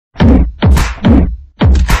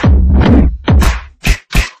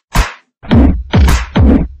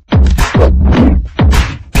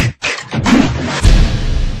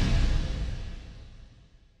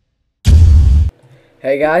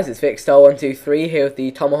Hey guys, it's Vikstar123 here with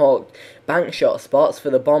the Tomahawk Bankshot spots for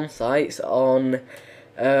the bomb sites on,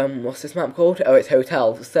 what's this map called? Oh, it's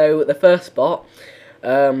hotels. So the first spot,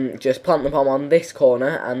 just plant the bomb on this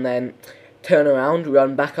corner and then turn around,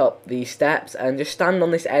 run back up the steps and just stand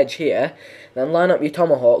on this edge here. Then line up your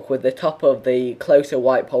Tomahawk with the top of the closer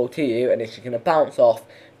white pole to you, and it's just going to bounce off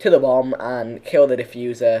to the bomb and kill the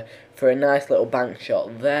diffuser for a nice little bank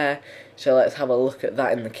shot there. So let's have a look at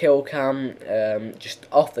that in the kill cam. Just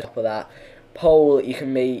off the top of that pole,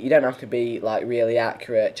 you don't have to be like really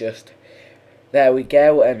accurate, just there we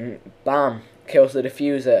go, and bam, kills the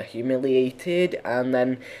diffuser, humiliated. And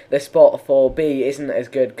then the spot for B isn't as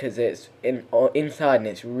good because it's inside and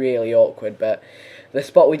it's really awkward, but the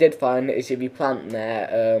spot we did find is if you plant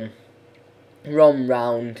there, run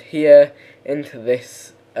round here into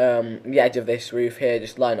this, the edge of this roof here,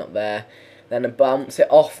 just line up there, then bounce it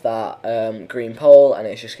off that green pole, and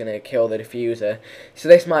it's just going to kill the diffuser. So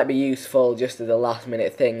this might be useful just as a last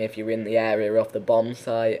minute thing if you're in the area of the bomb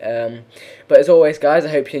site. But as always guys, I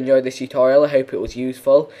hope you enjoyed this tutorial, I hope it was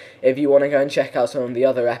useful. If you want to go and check out some of the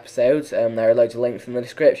other episodes, there are loads of links in the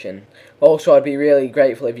description. Also, I'd be really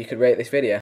grateful if you could rate this video.